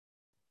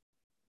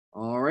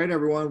All right,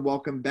 everyone.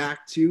 Welcome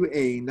back to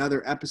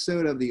another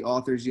episode of the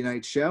Authors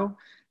Unite show.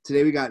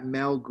 Today we got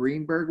Mel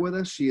Greenberg with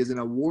us. She is an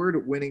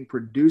award-winning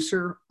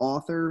producer,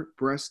 author,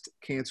 breast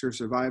cancer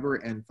survivor,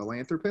 and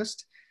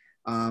philanthropist,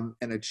 and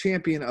a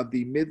champion of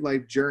the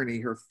midlife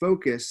journey. Her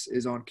focus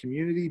is on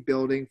community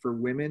building for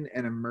women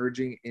and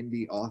emerging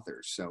indie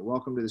authors. So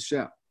welcome to the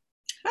show.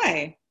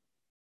 Hi.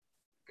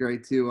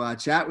 Great to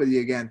chat with you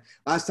again.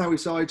 Last time we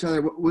saw each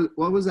other,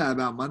 what was that,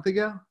 about a month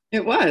ago?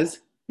 It was.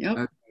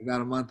 Yep.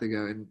 About a month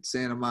ago in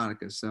Santa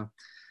Monica. So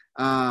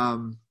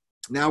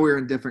now we're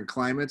in different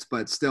climates,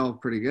 but still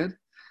pretty good.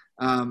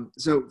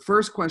 So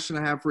first question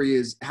I have for you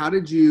is, how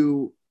did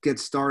you get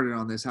started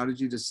on this? How did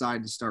you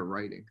decide to start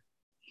writing?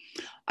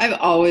 I've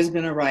always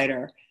been a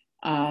writer,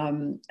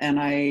 and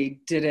I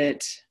did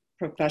it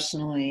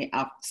professionally.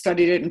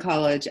 Studied it in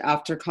college.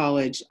 After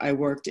college, I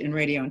worked in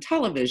radio and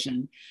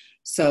television.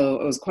 So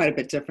it was quite a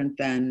bit different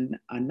than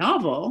a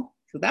novel.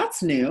 So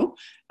that's new.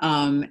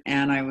 And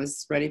I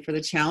was ready for the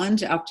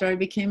challenge after I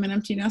became an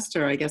empty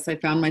nester. I guess I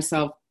found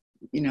myself,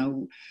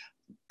 kind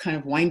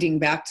of winding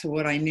back to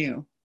what I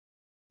knew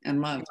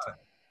and loved.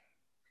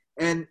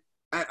 And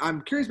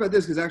I'm curious about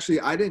this because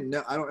actually I didn't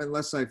know,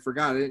 unless I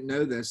forgot, I didn't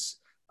know this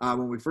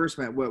when we first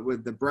met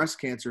with the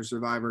breast cancer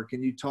survivor.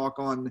 Can you talk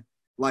on,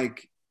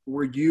 like,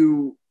 were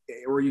you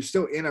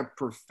still in a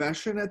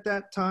profession at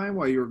that time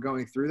while you were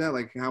going through that?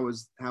 Like, how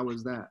was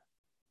that?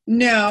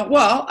 No,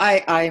 well,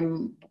 I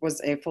was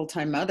a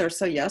full-time mother,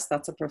 so yes,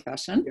 that's a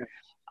profession. Yeah.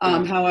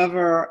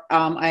 However,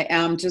 I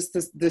am just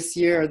this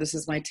year, this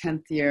is my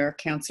 10th year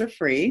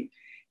cancer-free,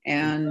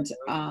 and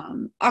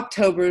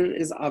October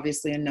is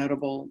obviously a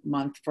notable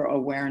month for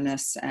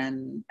awareness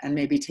and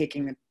maybe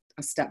taking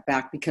a step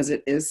back because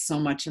it is so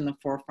much in the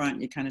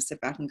forefront. You kind of sit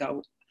back and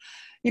go,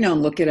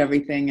 look at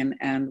everything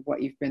and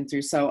what you've been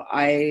through. So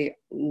I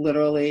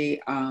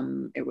literally,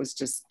 it was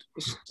just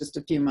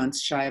a few months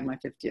shy of my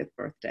 50th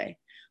birthday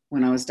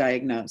when I was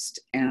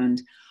diagnosed.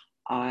 And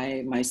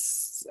my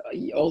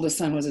oldest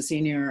son was a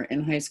senior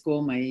in high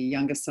school. My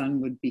youngest son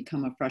would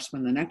become a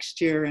freshman the next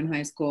year in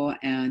high school.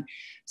 And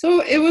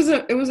so it was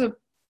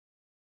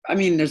I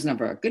mean, there's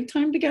never a good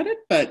time to get it,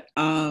 but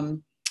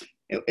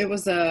it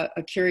was a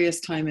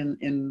curious time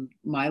in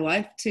my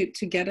life to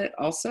get it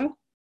also.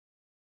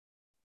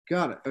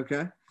 Got it.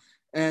 Okay.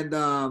 And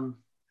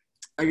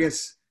I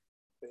guess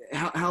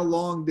how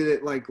long did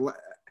it, like,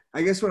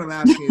 I guess what I'm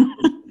asking is,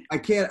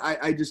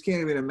 I just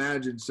can't even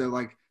imagine. So,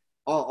 like,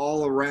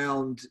 all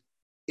around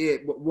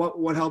it,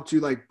 what helped you,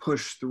 like,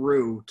 push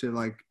through to,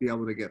 like, be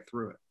able to get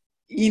through it?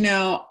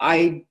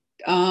 I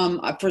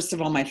first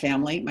of all, my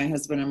family, my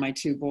husband and my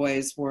two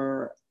boys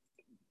were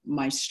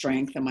my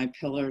strength and my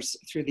pillars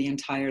through the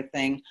entire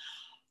thing.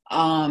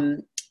 I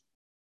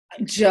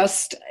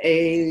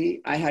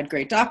had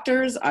great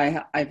doctors.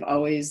 I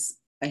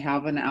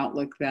have an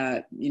outlook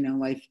that,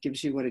 life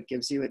gives you what it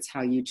gives you. It's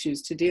how you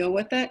choose to deal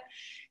with it.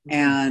 Mm-hmm.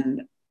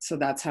 And so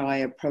that's how I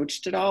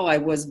approached it all. I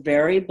was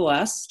very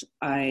blessed.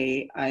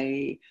 I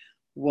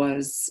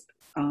was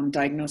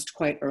diagnosed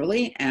quite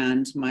early,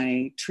 and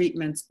my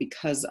treatments,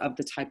 because of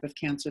the type of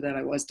cancer that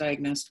I was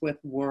diagnosed with,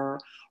 were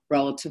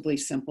relatively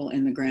simple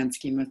in the grand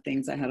scheme of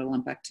things. I had a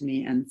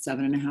lumpectomy and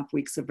 7.5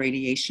 weeks of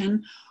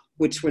radiation,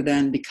 which were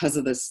then, because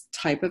of this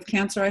type of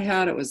cancer I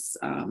had, it was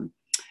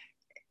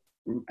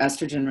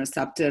estrogen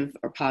receptive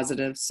or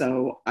positive.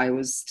 So I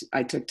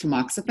took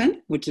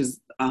tamoxifen, which is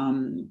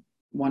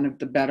one of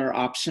the better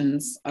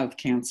options of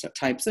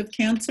types of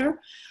cancer.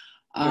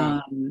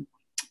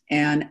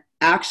 And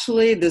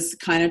actually, this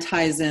kind of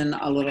ties in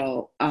a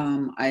little.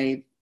 I'm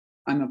a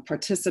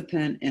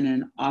participant in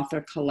an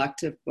author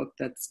collective book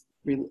that's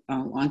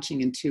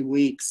launching in 2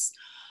 weeks,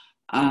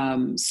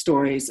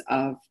 stories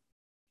of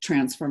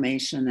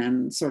transformation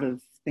and sort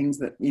of things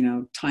that,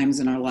 times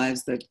in our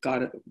lives that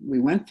we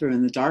went through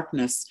in the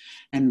darkness,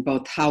 and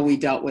both how we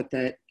dealt with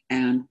it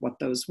and what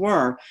those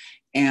were.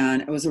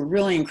 And it was a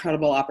really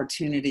incredible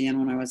opportunity. And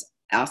when I was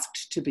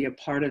asked to be a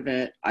part of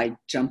it, I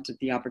jumped at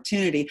the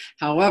opportunity.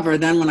 However,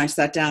 then when I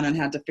sat down and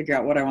had to figure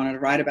out what I wanted to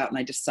write about, and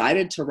I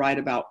decided to write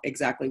about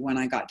exactly when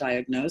I got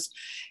diagnosed,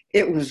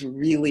 it was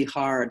really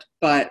hard,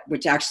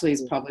 which actually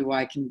is probably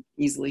why I can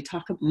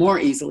more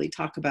easily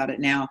talk about it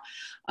now.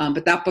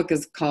 But that book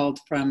is called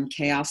From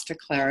Chaos to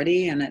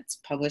Clarity, and it's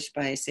published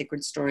by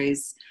Sacred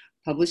Stories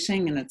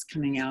Publishing, and it's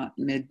coming out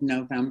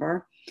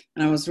mid-November.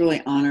 And I was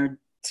really honored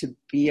to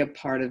be a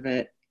part of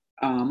it.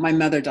 My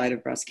mother died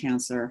of breast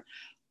cancer,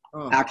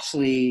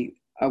 actually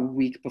a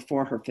week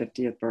before her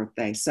 50th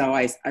birthday. So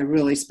I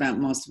really spent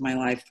most of my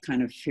life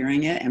kind of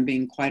fearing it and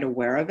being quite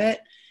aware of it,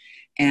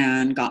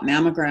 and got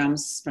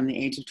mammograms from the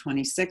age of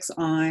 26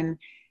 on.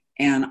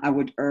 And I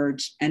would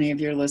urge any of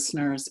your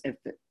listeners,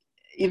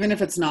 even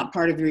if it's not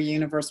part of your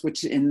universe,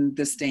 which in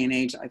this day and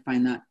age, I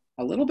find that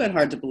a little bit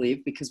hard to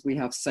believe because we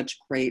have such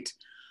great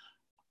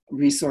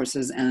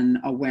resources and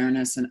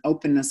awareness and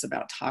openness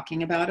about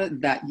talking about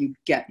it, that you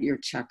get your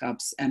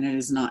checkups, and it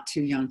is not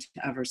too young to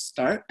ever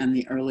start. And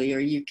the earlier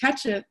you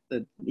catch it,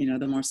 the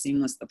more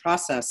seamless the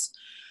process.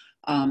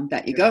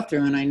 that you go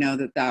through. And I know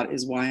that that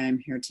is why I'm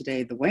here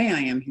today, the way I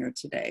am here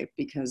today,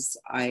 because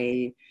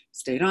I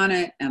stayed on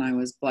it, and I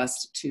was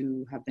blessed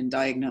to have been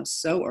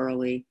diagnosed so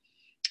early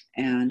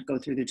and go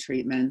through the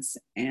treatments.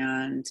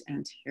 And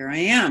here I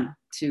am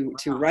to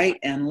write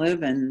and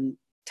live and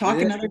talk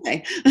another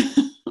day.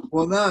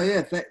 Well, no,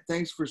 yeah.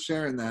 Thanks for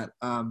sharing that.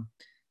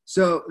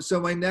 So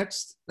my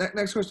next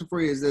question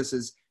for you is this: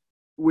 is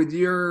with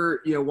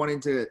your, wanting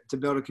to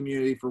build a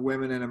community for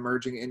women and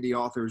emerging indie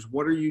authors,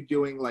 what are you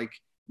doing like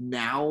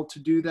now to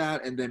do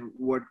that? And then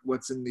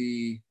what's in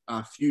the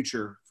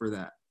future for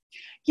that?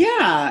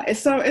 Yeah,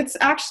 so it's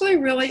actually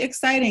really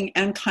exciting,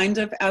 and kind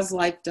of as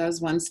life does,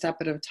 one step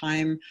at a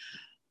time.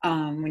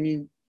 When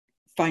you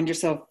find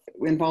yourself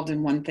involved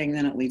in one thing,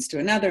 then it leads to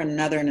another and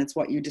another, and it's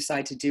what you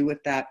decide to do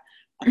with that,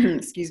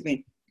 excuse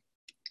me,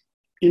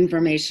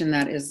 information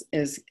that is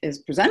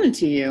presented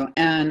to you.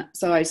 And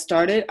so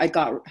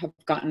have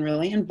gotten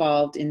really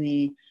involved in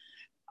the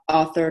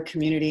author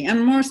community,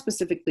 and more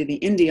specifically the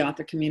indie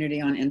author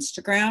community on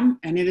Instagram.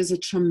 And it is a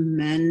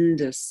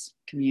tremendous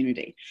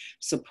community,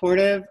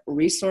 supportive,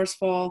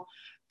 resourceful,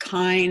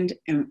 kind,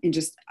 and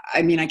just,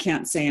 I mean, I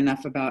can't say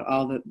enough about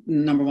all the,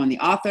 number one, the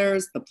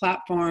authors, the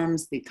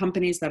platforms, the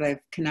companies that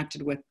I've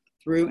connected with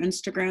through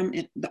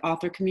Instagram, the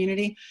author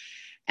community.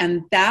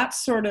 And that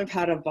sort of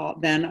had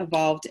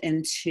evolved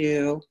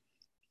into,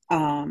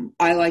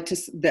 I like to,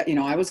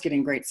 I was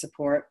getting great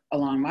support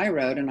along my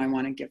road, and I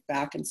want to give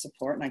back and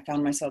support. And I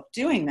found myself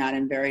doing that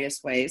in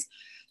various ways.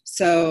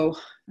 So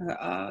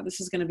this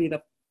is going to be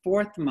the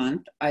 4th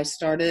month. I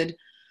started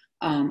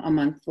a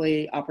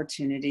monthly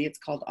opportunity. It's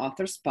called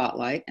Author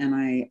Spotlight, and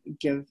I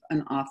give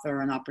an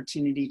author an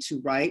opportunity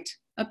to write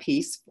a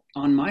piece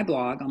on my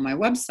blog, on my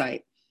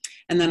website.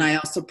 And then I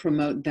also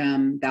promote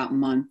them that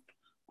month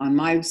on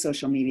my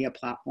social media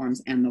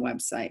platforms and the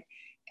website.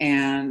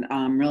 And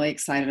I'm really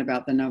excited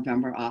about the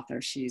November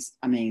author. She's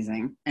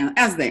amazing, and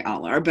as they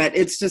all are, but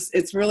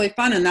it's really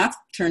fun. And that's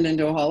turned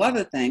into a whole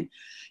other thing.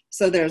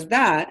 So there's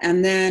that.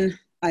 And then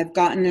I've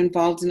gotten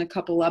involved in a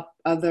couple of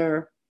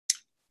other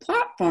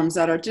platforms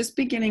that are just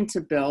beginning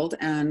to build.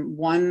 And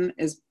one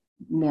is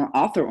more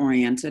author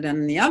oriented,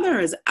 and the other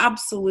is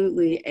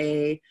absolutely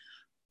a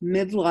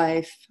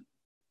midlife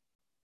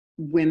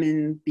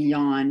women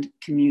beyond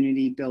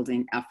community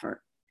building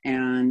effort.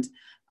 And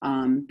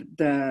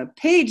the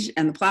page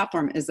and the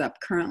platform is up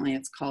currently.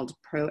 It's called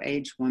Pro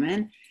Age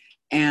Women,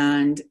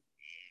 and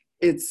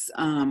it's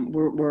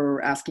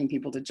we're asking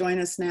people to join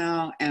us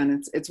now,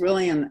 and it's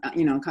really in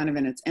kind of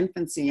in its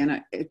infancy,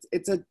 and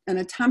it's an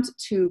attempt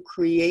to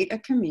create a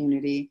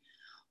community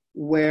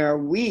where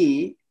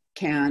we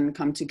can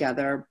come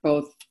together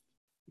both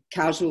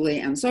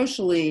casually and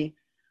socially.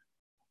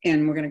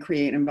 And we're going to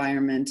create an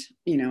environment,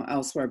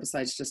 elsewhere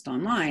besides just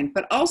online,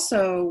 but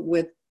also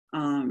with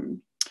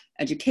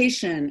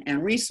education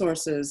and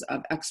resources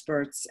of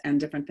experts and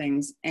different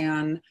things.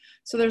 And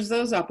so there's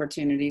those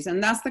opportunities,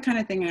 and that's the kind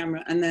of thing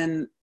and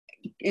then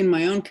in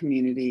my own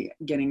community,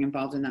 getting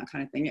involved in that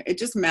kind of thing. It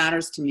just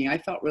matters to me. I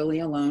felt really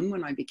alone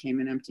when I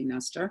became an empty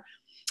nester.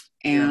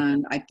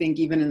 And I think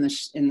even in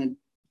the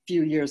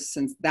few years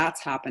since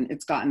that's happened,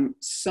 it's gotten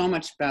so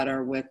much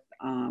better with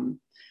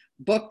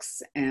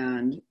books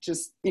and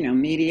just,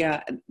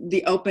 media,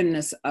 the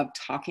openness of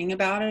talking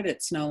about it.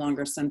 It's no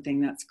longer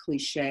something that's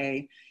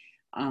cliche.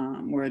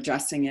 We're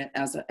addressing it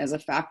as a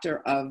factor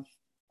of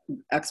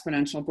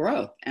exponential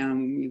growth.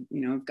 And,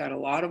 we've got a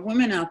lot of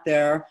women out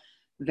there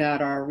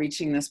that are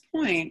reaching this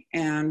point,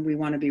 and we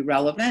want to be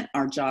relevant.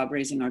 Our job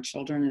raising our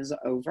children is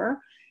over.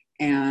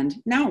 And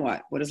now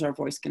what? What is our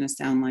voice going to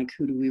sound like?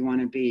 Who do we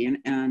want to be?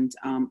 And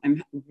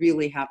I'm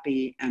really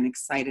happy and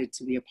excited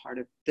to be a part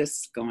of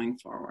this going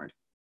forward.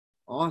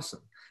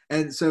 Awesome.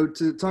 And so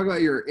to talk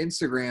about your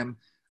Instagram,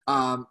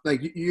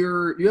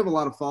 you have a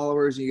lot of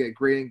followers, and you get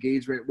great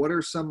engagement. What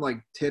are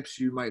some tips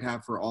you might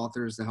have for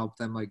authors to help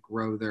them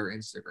grow their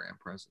Instagram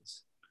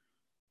presence?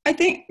 I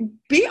think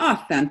be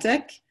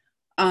authentic,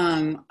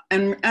 and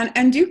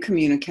do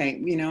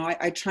communicate.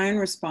 I try and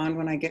respond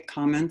when I get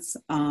comments.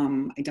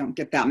 I don't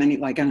get that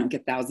many, I don't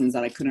get thousands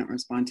that I couldn't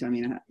respond to. I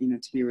mean,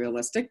 to be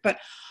realistic, but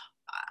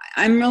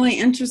I'm really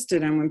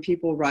interested in when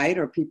people write,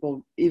 or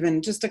people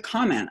even just a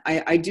comment.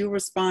 I do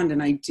respond,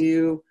 and I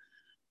do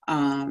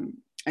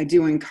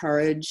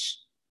encourage.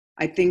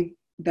 I think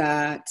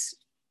that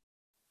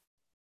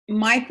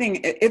my thing,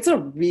 it's a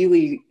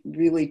really,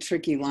 really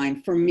tricky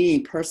line for me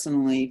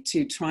personally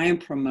to try and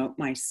promote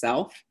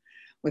myself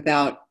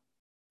without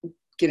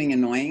getting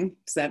annoying.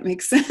 Does that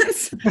make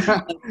sense?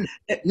 Yeah,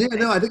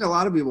 no, I think a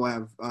lot of people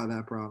have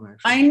that problem,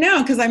 actually. I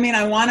know, because I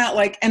want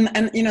to and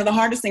the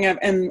hardest thing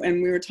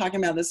and we were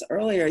talking about this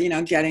earlier,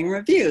 getting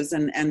reviews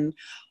and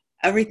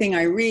everything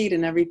I read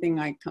and everything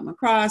I come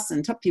across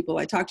and people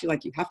I talk to,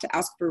 you have to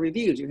ask for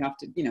reviews. You have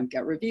to,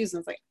 get reviews.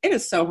 And it's it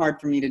is so hard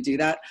for me to do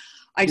that.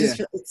 I just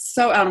feel it's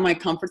so out of my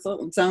comfort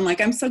zone.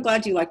 I'm so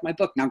glad you like my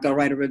book. Now go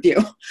write a review,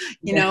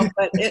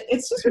 but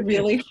it's just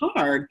really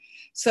hard.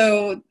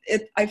 So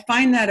I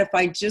find that if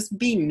I just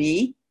be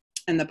me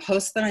and the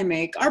posts that I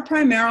make are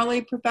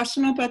primarily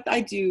professional, but I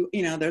do,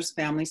 there's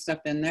family stuff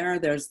in there.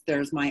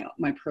 There's my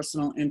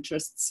personal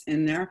interests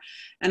in there.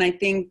 And I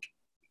think,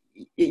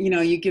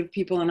 you give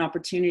people an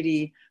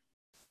opportunity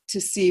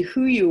to see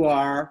who you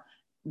are,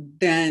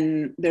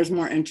 then there's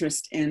more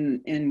interest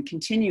in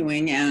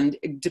continuing, and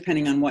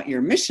depending on what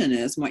your mission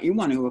is, what you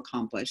want to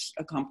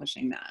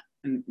accomplishing that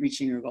and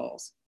reaching your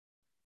goals.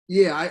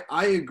 Yeah,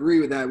 I agree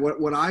with that.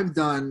 What I've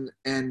done,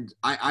 and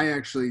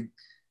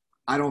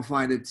I don't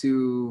find it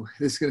too,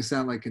 this is going to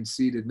sound like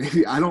conceited.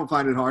 Maybe I don't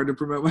find it hard to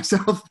promote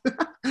myself.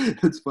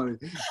 That's funny.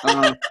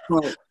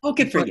 Well,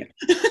 good for you.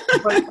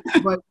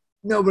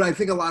 but I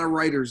think a lot of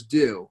writers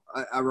do.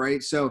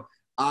 Right. So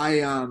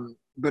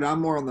but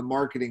I'm more on the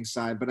marketing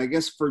side. But I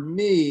guess for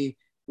me,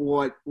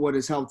 what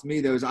has helped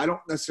me though is I don't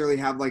necessarily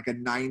have like a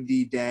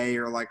 90-day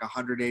or like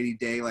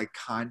 180-day like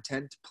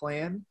content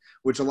plan,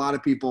 which a lot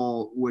of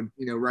people would,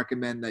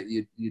 recommend that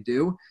you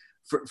do.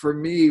 For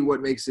me,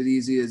 what makes it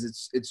easy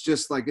is it's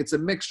just like, it's a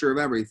mixture of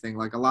everything.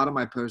 Like a lot of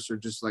my posts are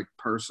just like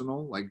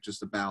personal, like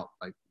just about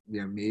like,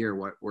 me or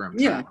where I'm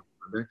yeah.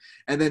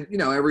 And then,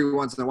 every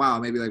once in a while,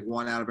 maybe like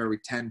 1 out of every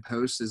 10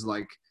 posts is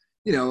like,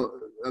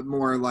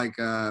 more like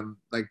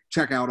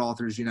check out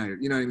Authors United,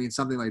 you know what I mean?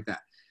 Something like that.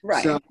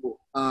 Right. So,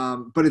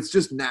 but it's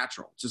just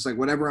natural. Just like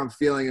whatever I'm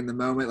feeling in the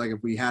moment. Like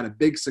if we had a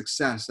big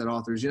success at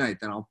Authors Unite,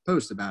 then I'll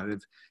post about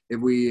it. If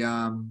we,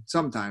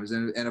 sometimes,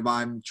 and if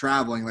I'm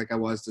traveling like I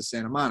was to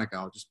Santa Monica,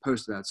 I'll just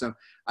post about it. So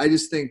I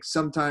just think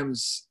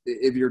sometimes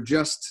if you're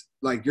just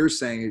like you're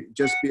saying,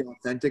 just be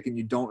authentic and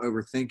you don't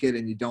overthink it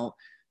and you don't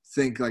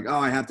think like, oh,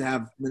 I have to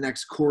have the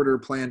next quarter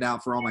planned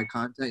out for all my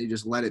content. You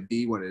just let it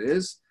be what it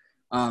is.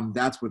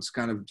 That's what's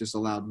kind of just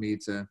allowed me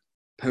to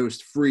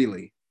post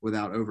freely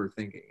without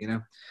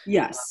overthinking,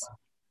 Yes.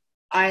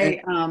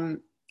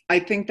 I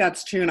think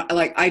that's true. And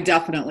like, I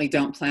definitely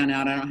don't plan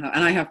out. And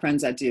I have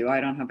friends that do. I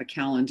don't have a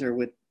calendar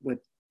with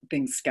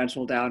things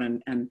scheduled out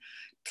and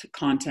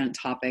content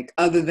topic,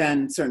 other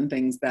than certain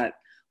things that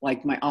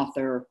like my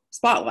author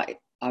spotlight,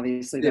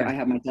 obviously I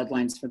have my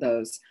deadlines for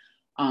those.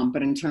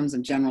 But in terms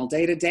of general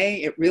day to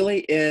day, it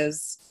really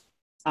is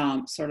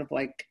sort of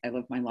like I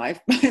live my life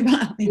by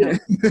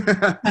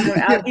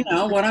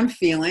what I'm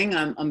feeling.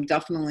 I'm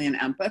definitely an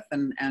empath,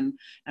 and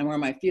where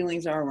my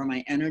feelings are, where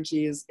my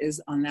energy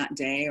is on that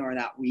day or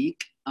that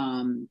week.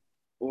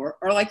 Or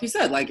like you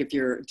said, like if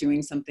you're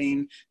doing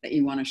something that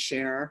you want to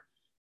share,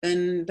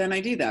 then I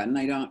do that. And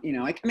I don't,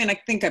 I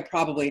think I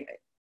probably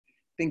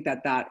think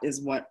that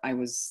is what I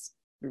was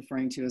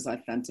referring to as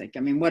authentic. I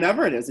mean,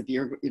 whatever it is, if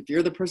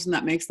you're the person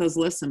that makes those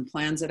lists and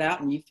plans it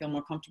out and you feel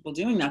more comfortable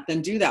doing that,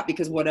 then do that,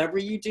 because whatever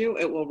you do,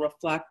 it will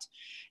reflect,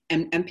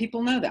 and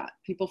people know that.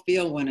 People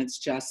feel when it's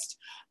just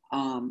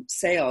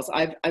sales.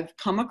 I've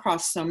come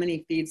across so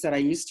many feeds that I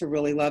used to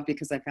really love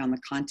because I found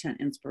the content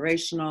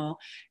inspirational.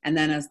 And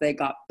then as they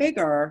got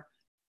bigger,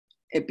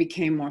 it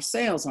became more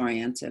sales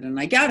oriented, and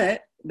I get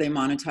it. They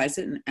monetize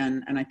it.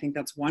 And I think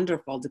that's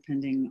wonderful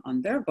depending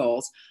on their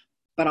goals.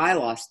 But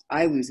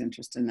I lose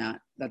interest in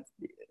that. That's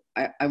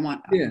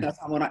not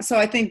what so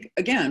I think,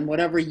 again,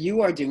 whatever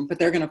you are doing, but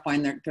they're going to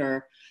find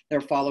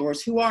their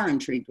followers who are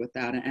intrigued with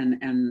that.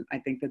 And I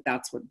think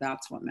that's what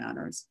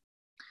matters.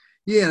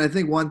 Yeah. And I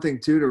think one thing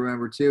too, to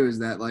remember too, is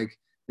that like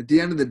at the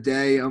end of the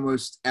day,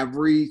 almost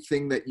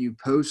everything that you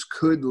post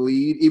could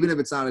lead, even if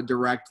it's not a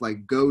direct,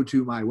 like go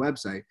to my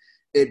website,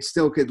 it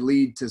still could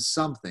lead to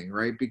something,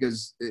 right?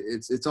 Because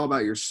it's all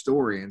about your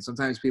story. And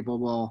sometimes people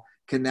will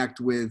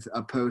connect with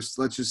a post.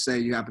 Let's just say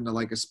you happen to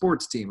like a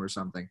sports team or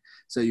something.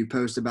 So you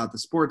post about the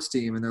sports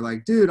team and they're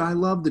like, dude, I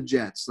love the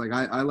Jets. Like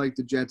I like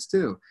the Jets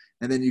too.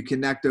 And then you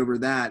connect over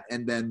that.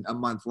 And then a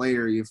month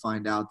later, you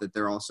find out that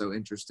they're also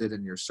interested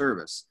in your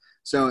service.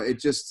 So it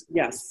just,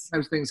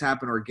 sometimes things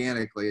happen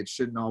organically. It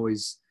shouldn't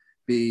always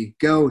be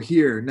go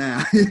here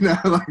now,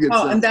 like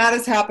and that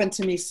has happened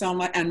to me so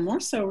much, and more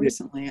so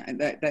recently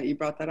that you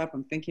brought that up.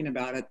 I'm thinking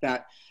about it,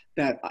 that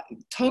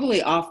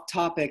totally off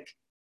topic,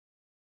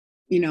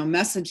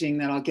 messaging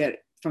that I'll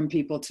get from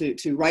people to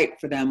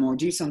write for them or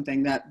do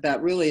something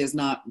that really is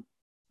not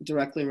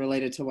directly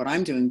related to what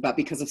I'm doing, but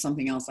because of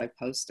something else I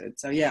posted.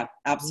 So yeah,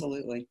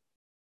 absolutely.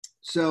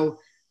 So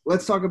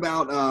let's talk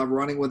about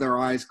Running with Our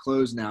Eyes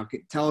Closed now.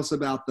 Tell us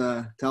about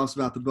the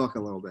book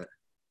a little bit.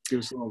 Give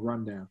us a little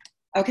rundown.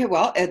 Okay,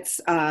 well, it's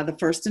the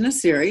first in a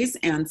series,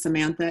 and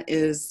Samantha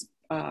is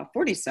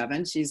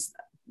 47. She's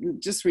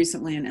just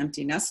recently an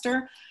empty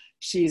nester.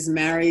 She's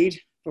married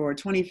for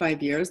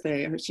 25 years.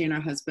 She and her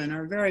husband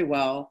are very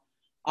well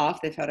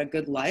off. They've had a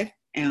good life.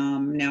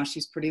 Now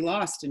she's pretty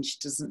lost, and she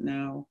doesn't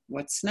know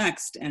what's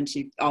next. And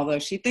although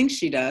she thinks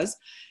she does,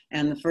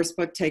 and the first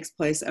book takes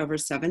place over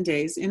 7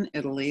 days in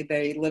Italy.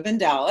 They live in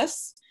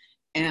Dallas,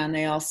 and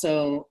they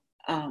also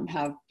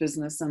have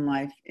business and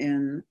life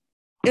in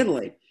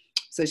Italy.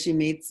 So she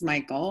meets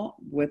Michael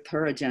with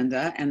her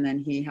agenda, and then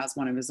he has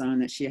one of his own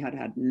that she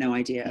had no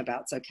idea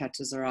about, so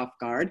catches her off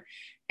guard.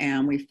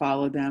 And we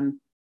follow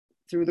them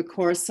through the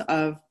course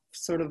of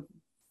sort of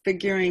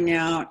figuring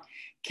out,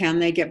 can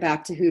they get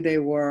back to who they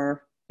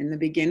were in the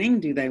beginning?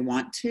 Do they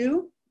want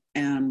to?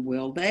 And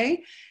will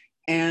they?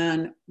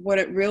 And what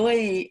it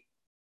really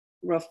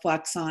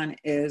reflects on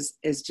is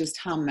just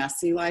how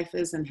messy life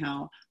is and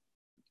how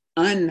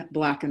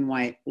un-black and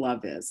white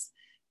love is.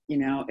 You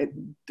know,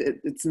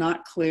 it's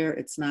not clear,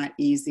 it's not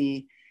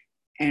easy.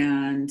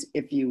 And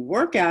if you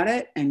work at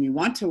it and you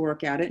want to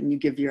work at it and you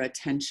give your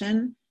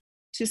attention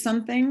to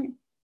something,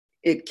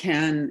 it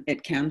can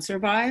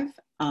survive.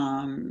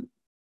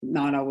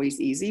 Not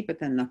always easy, but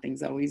then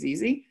nothing's always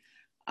easy.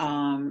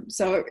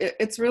 So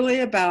it's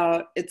really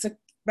about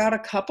a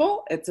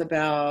couple. It's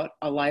about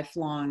a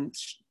lifelong,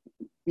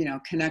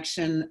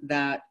 connection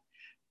that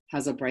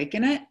has a break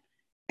in it.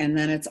 And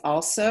then it's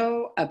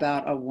also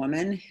about a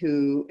woman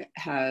who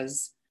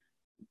has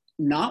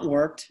not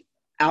worked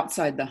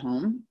outside the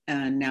home.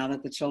 And now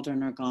that the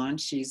children are gone,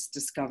 she's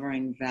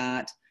discovering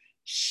that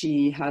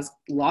she has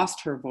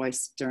lost her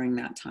voice during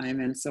that time.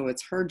 And so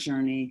it's her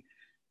journey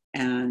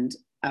and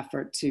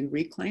effort to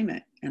reclaim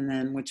it, and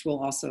then which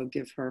will also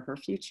give her her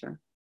future.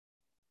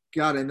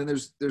 Got it. And then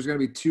there's going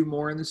to be 2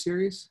 more in the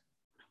series?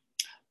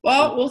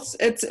 Well,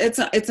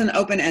 it's an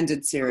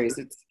open-ended series.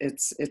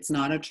 It's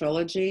not a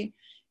trilogy.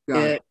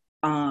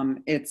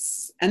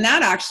 It's and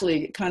that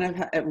actually kind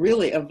of it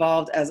really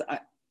evolved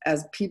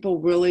as people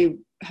really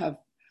have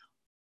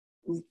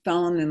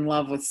fallen in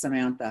love with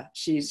Samantha.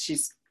 She's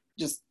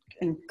just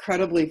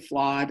incredibly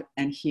flawed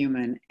and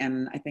human,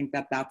 and I think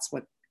that's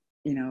what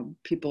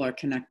people are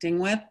connecting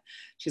with.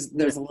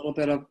 There's a little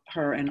bit of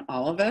her in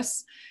all of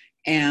us,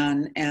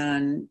 and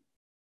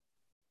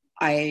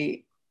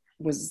I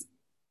was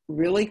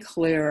really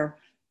clear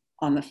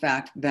on the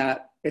fact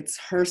that it's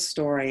her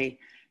story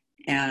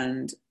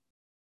and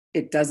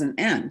it doesn't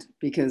end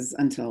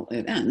until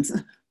it ends.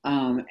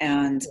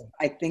 And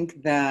I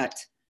think that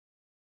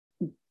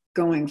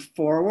going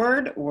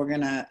forward, we're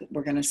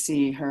gonna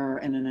see her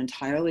in an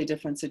entirely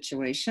different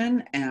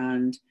situation,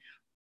 and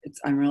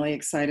I'm really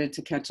excited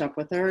to catch up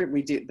with her.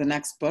 The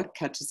next book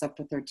catches up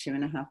with her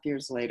 2.5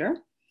 years later.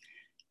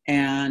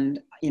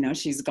 And,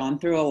 she's gone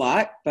through a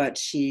lot, but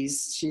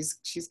she's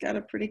got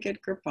a pretty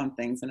good grip on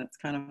things, and it's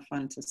kind of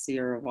fun to see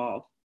her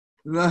evolve.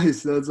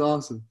 Nice. That's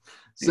awesome.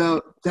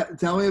 So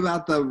tell me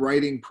about the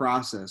writing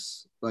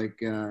process. Like,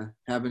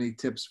 have any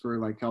tips for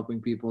like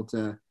helping people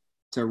to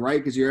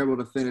write? Cause you're able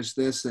to finish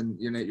this and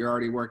you're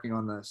already working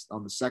on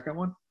the second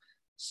one.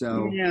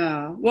 So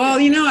yeah, well,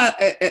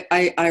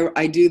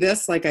 I do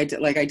this like I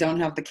don't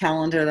have the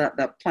calendar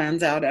that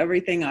plans out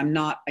everything. I'm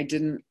not a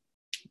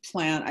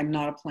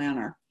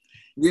planner.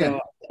 Yeah. So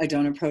I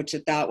don't approach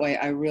it that way.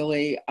 I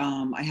really,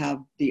 I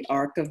have the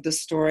arc of the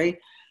story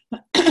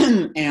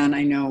and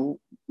I know,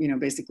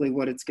 basically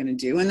what it's going to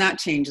do. And that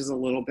changes a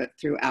little bit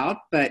throughout,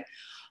 but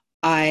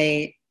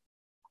I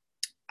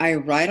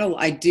write,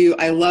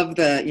 I love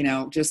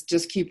the,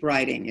 just keep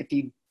writing. If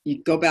you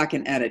go back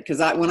and edit. Because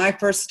when I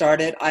first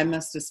started, I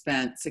must have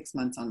spent 6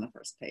 months on the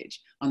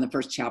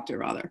first chapter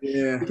rather.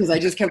 Yeah. Because I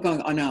just kept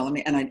going, oh no,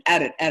 and I'd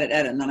edit.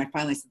 And then I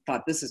finally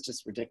thought, this is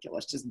just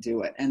ridiculous, just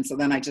do it. And so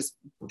then I just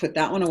put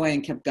that one away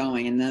and kept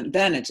going. And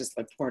then it just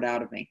like poured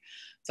out of me.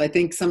 So I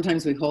think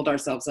sometimes we hold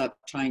ourselves up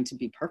trying to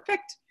be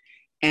perfect.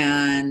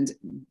 And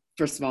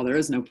first of all, there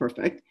is no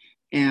perfect.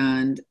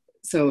 And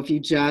so if you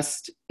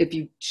just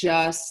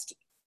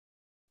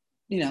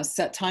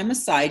set time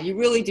aside, you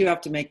really do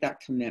have to make that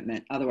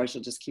commitment. Otherwise,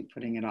 you'll just keep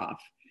putting it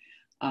off.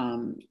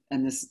 And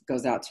this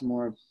goes out to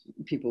more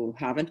people who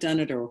haven't done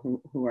it or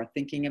who are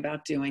thinking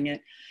about doing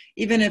it.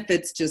 Even if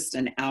it's just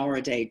an hour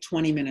a day,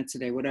 20 minutes a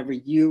day, whatever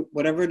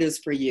it is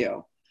for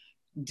you,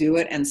 do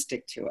it and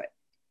stick to it.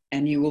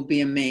 And you will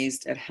be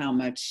amazed at how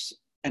much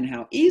and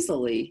how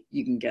easily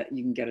you can get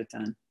it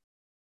done.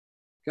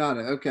 Got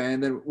it. Okay.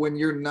 And then when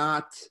you're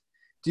not,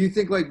 do you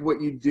think like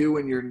what you do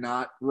when you're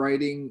not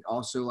writing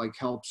also like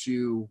helps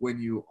you when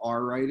you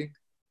are writing?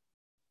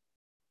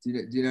 Do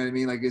you know what I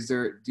mean? Like,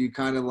 do you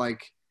kind of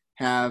like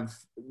do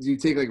you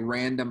take like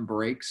random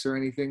breaks or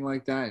anything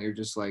like that? And you're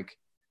just like,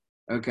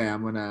 okay,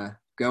 I'm going to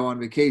go on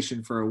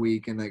vacation for a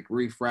week and like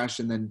refresh.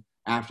 And then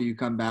after you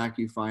come back,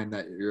 you find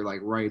that you're like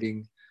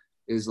writing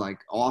is like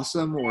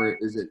awesome, or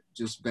is it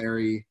just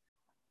very,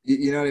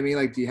 you know what I mean?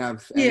 Like, do you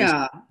have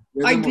yeah.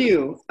 I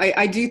do.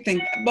 I do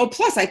think, well,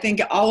 plus I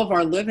think all of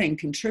our living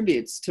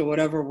contributes to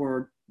whatever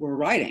we're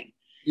writing.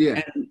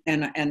 Yeah.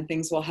 And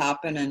things will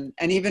happen.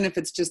 And even if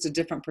it's just a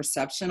different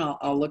perception,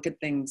 I'll look at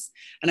things.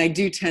 And I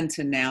do tend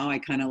to now, I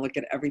kind of look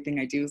at everything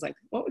I do as like,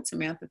 what would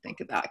Samantha think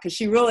of that? Because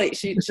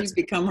she's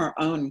become her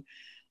own,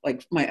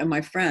 like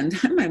my friend,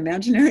 my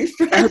imaginary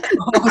friend.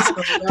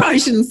 Awesome. Probably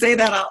shouldn't say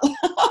that out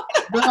loud.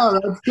 No,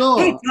 that's cool.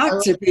 I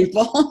talk to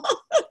people.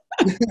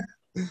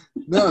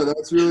 No,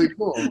 that's really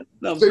cool.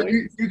 So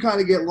you kind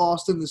of get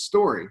lost in the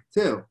story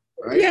too,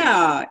 right?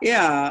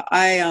 Yeah.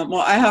 I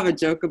have a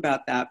joke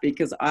about that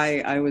because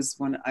I was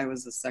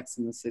a Sex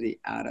and the City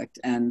addict,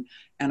 and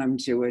I'm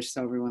Jewish,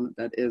 so everyone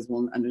that is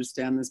will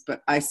understand this.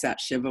 But I sat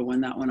Shiva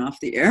when that went off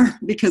the air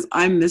because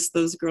I miss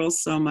those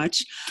girls so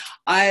much.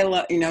 I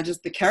love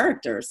just the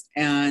characters,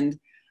 and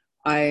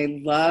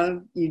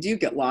You do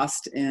get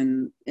lost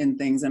in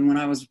things. And when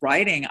I was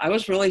writing, I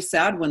was really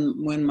sad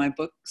when my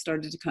book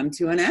started to come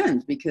to an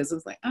end, because it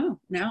was like, oh,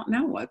 now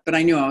what? But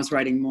I knew I was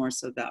writing more,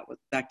 so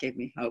that gave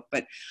me hope.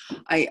 But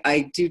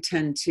I do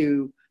tend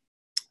to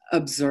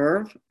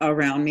observe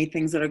around me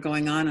things that are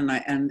going on,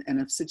 and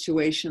if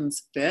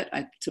situations fit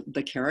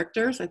the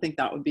characters, I think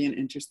that would be an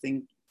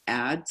interesting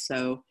add.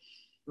 So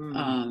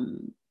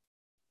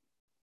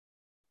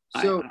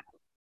so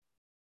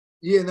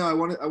yeah, no, I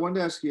wanted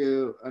to ask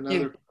you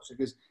another question,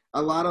 because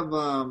a lot of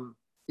a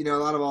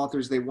lot of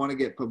authors, they want to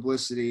get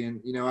publicity,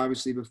 and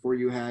obviously before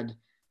you had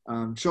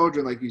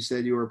children, like you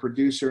said, you were a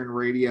producer in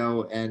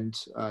radio and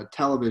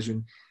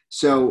television.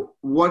 So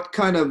what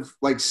kind of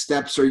like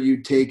steps are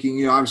you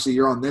taking? Obviously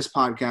you're on this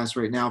podcast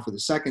right now for the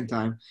second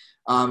time,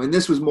 and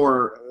this was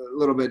more a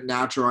little bit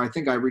natural. I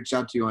think I reached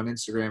out to you on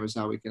Instagram is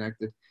how we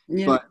connected,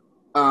 but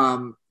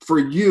for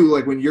you,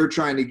 like when you're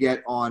trying to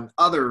get on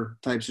other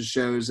types of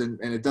shows and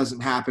it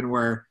doesn't happen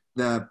where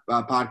the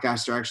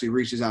podcaster actually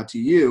reaches out to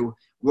you,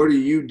 what are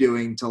you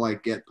doing to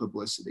like get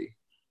publicity?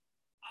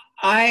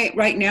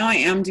 Right now I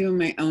am doing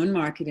my own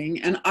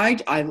marketing, and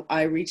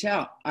I reach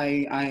out,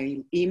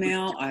 I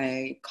email,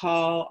 I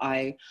call,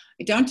 I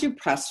don't do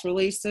press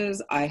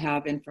releases. I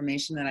have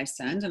information that I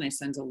send, and I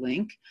send a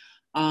link.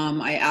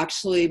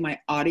 My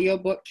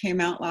audiobook came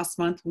out last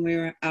month when we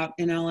were out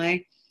in LA.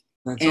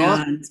 That's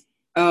awesome.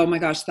 Oh my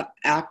gosh, the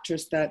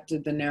actress that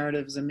did the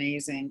narrative is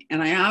amazing.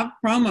 And I have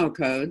promo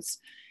codes,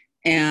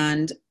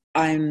 and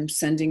I'm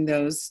sending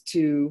those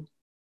to,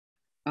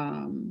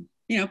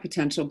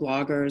 potential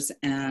bloggers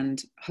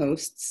and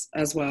hosts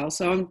as well.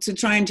 So to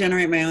try and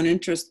generate my own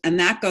interest. And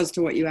that goes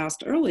to what you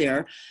asked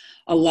earlier.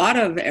 A lot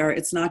of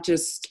it's not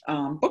just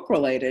book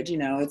related,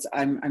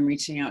 I'm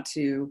reaching out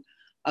to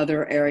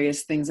other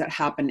areas, things that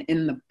happen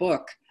in the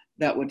book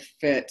that would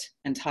fit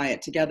and tie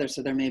it together.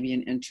 So there may be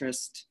an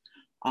interest.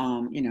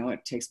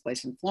 It takes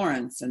place in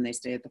Florence and they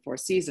stay at the Four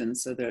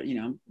Seasons. So they're,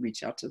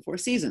 reach out to the Four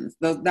Seasons,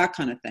 that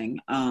kind of thing.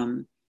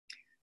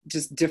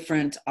 Just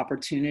different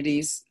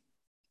opportunities.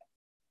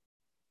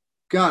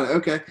 Got it.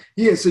 Okay.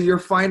 Yeah. So you're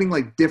finding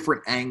like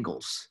different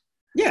angles.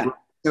 Yeah.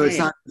 So it's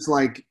not just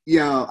like,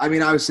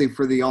 obviously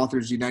for the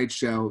Authors Unite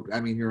show,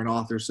 you're an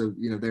author, so,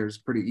 there's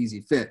pretty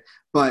easy fit,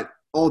 but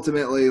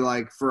ultimately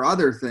like for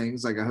other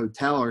things like a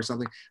hotel or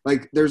something,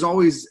 like there's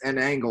always an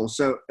angle.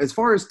 So as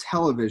far as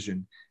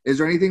television, is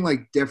there anything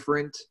like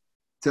different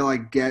to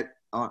like get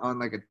on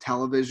like a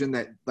television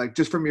that like,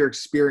 just from your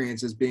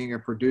experience as being a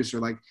producer,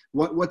 like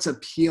what's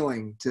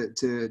appealing to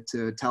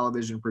a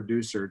television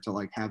producer to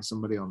like have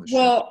somebody on the show?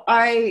 Well,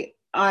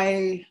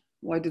 I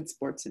did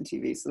sports and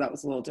TV, so that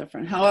was a little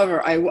different.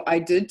 However, I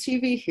did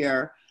TV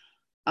here.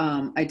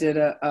 I did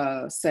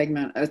a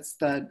segment. It's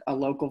a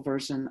local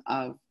version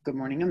of Good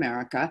Morning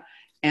America.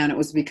 And it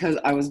was because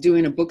I was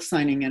doing a book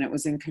signing, and it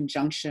was in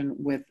conjunction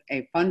with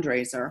a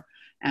fundraiser.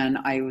 And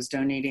I was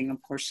donating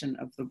a portion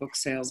of the book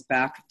sales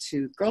back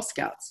to Girl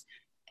Scouts.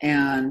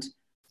 And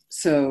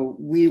so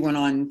we went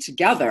on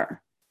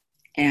together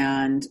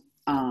and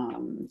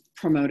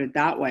promoted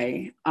that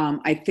way.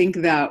 I think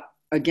that,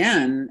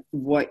 again,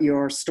 what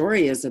your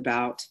story is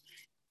about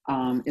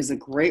is a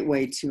great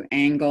way to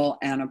angle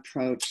and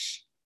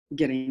approach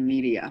getting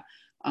media.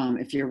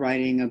 If you're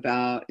writing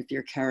about, if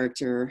your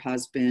character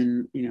has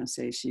been,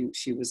 say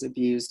she was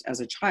abused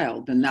as a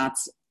child, then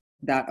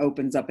that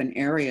opens up an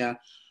area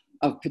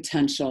of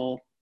potential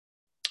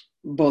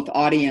both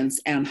audience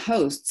and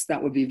hosts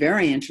that would be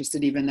very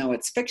interested, even though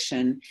it's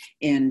fiction,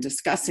 in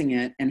discussing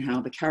it and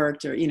how the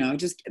character,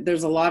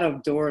 there's a lot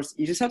of doors.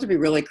 You just have to be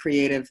really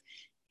creative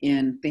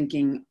in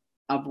thinking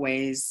of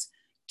ways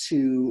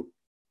to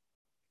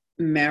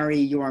marry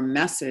your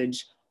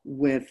message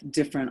with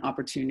different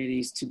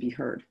opportunities to be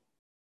heard.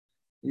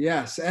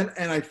 Yes. And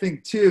I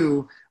think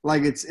too,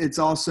 like it's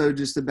also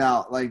just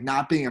about like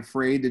not being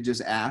afraid to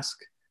just ask,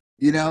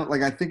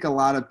 like I think a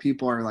lot of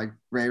people are like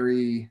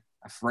very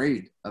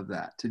afraid of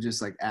that, to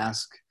just like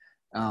ask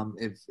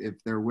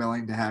if they're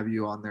willing to have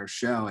you on their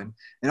show. And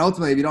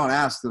ultimately, if you don't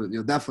ask,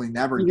 you'll definitely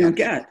never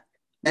get.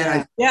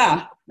 And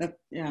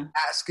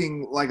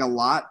asking like a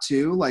lot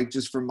too, like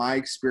just from my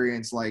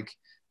experience, like,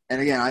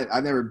 and again,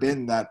 I've never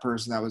been that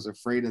person that was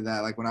afraid of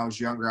that. Like when I was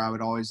younger, I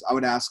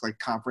would ask like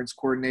conference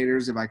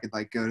coordinators if I could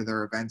like go to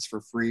their events for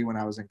free when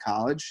I was in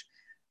college.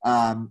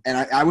 And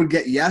I would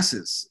get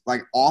yeses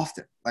like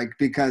often, like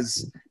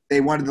because they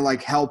wanted to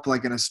like help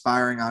like an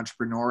aspiring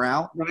entrepreneur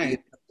out.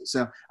 Right.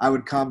 So I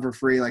would come for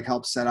free, like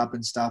help set up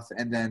and stuff.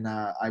 And then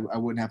I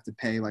wouldn't have to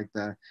pay like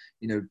the,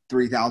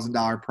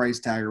 $3,000 price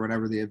tag or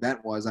whatever the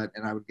event was. And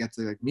I would get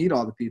to like meet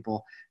all the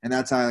people. And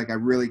that's how I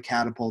really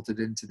catapulted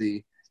into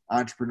the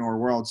entrepreneur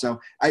world.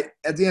 So at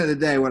the end of the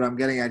day, what I'm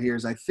getting at here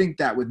is I think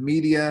that with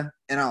media,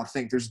 and I don't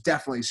think there's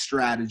definitely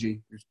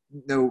strategy, there's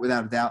no,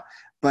 without a doubt,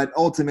 but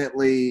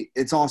ultimately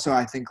it's also,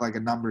 I think, like a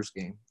numbers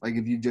game. Like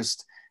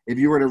if if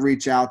you were to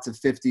reach out to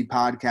 50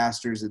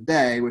 podcasters a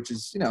day, which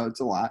is, it's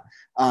a lot,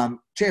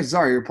 chances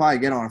are you'll probably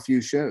get on a few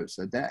shows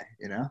a day,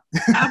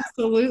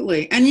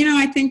 Absolutely. And,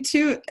 I think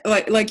too,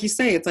 like you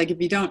say, it's like,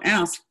 if you don't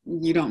ask,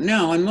 you don't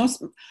know. And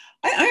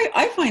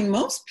I find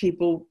most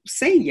people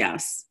say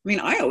yes. I mean,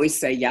 I always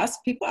say yes.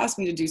 People ask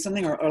me to do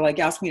something or like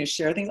ask me to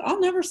share things. I'll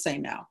never say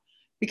no,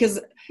 because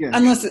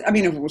unless, if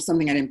it was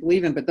something I didn't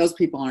believe in, but those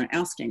people aren't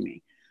asking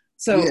me.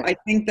 So I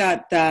think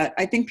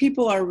I think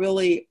people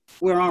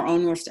we're our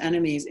own worst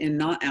enemies in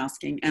not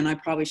asking. And I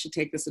probably should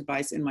take this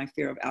advice in my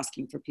fear of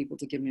asking for people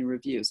to give me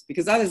reviews,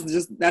 because that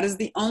is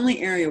the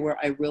only area where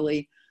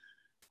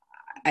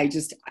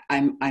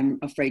I'm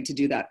afraid to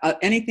do that.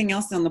 Anything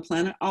else on the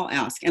planet, I'll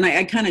ask. And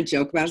I kind of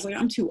joke about it. It's like,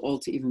 I'm too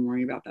old to even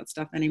worry about that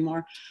stuff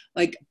anymore.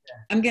 Like,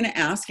 I'm going to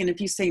ask. And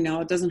if you say no,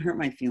 it doesn't hurt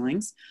my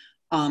feelings.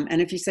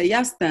 And if you say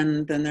yes,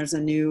 then there's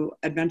a new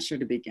adventure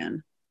to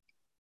begin.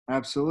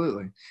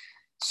 Absolutely.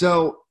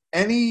 So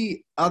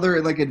any other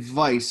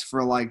advice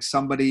for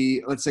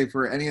somebody, let's say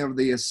for any of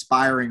the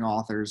aspiring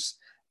authors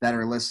that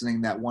are listening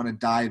that want to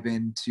dive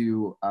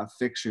into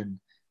fiction,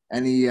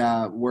 any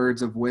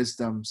words of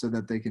wisdom so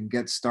that they can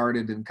get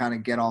started and kind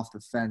of get off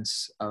the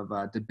fence of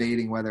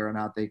debating whether or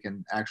not they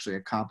can actually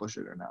accomplish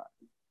it or not?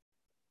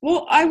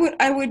 Well,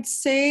 I would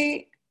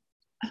say,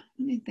 let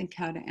me think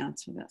how to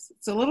answer this.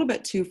 It's a little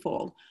bit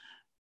twofold.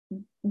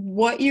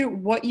 What you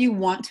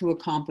want to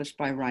accomplish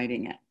by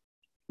writing it,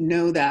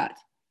 know that.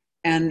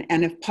 And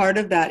if part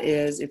of that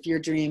is, if your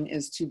dream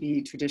is to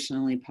be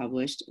traditionally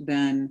published,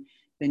 then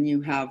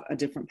you have a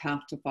different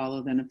path to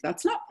follow than if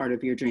that's not part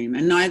of your dream.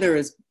 And neither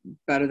is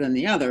better than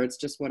the other. It's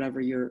just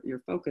whatever your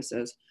focus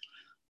is.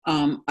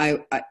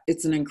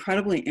 It's an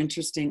incredibly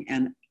interesting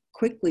and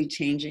quickly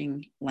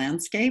changing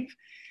landscape.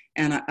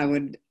 And I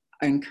would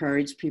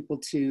encourage people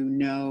to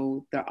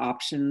know the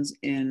options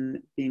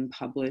in being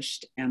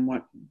published and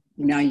what,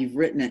 now you've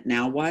written it,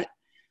 now what?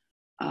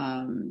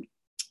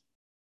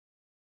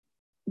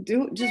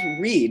 Just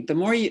read. The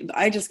more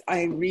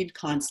I read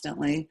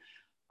constantly,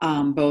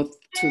 both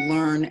to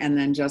learn and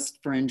then just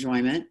for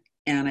enjoyment.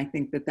 And I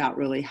think that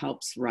really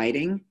helps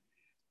writing.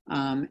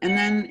 And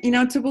then,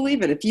 to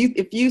believe it.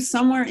 If you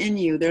somewhere in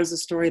you, there's a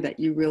story that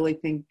you really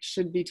think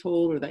should be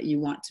told, or that you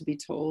want to be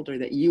told, or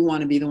that you want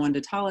to be the one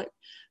to tell it,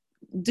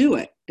 do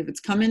it. If it's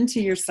come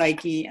into your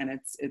psyche and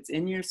it's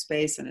in your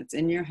space and it's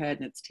in your head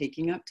and it's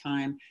taking up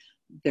time,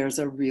 there's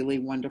a really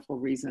wonderful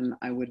reason,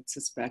 I would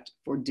suspect,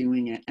 for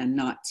doing it, and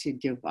not to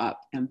give up,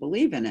 and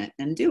believe in it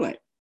and do it.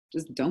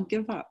 Just don't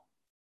give up.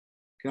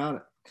 Got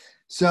it.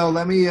 So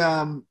let me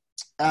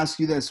ask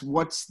you this: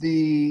 what's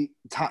the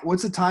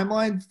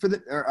timeline for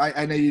the? Or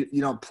I know you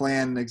don't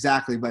plan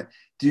exactly, but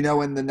do you know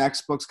when the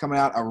next book's coming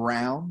out?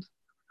 Around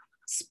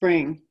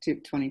spring to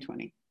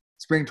 2020.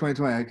 Spring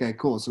 2020. Okay,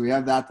 cool. So we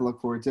have that to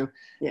look forward to.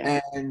 Yeah.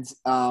 And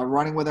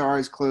Running with Our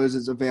Eyes Closed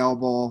is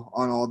available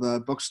on all the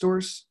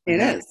bookstores.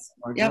 It is.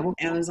 Yep.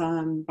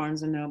 Amazon,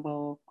 Barnes and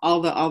Noble, all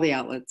the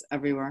outlets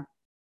everywhere.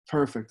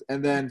 Perfect.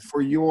 And then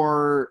for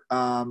your,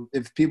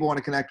 if people want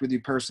to connect with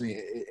you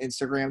personally,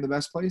 Instagram the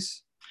best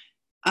place?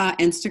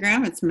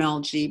 Instagram, it's Mel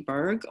G.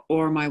 Berg,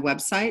 or my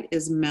website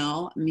is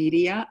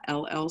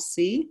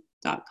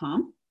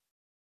melmediallc.com.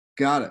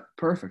 Got it.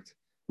 Perfect.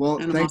 Well,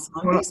 and I'm also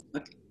on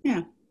Facebook.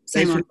 Yeah.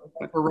 Thanks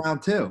for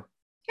round two.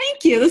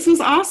 Thank you. This was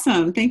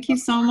awesome. Thank you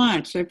so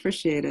much. I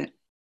appreciate it.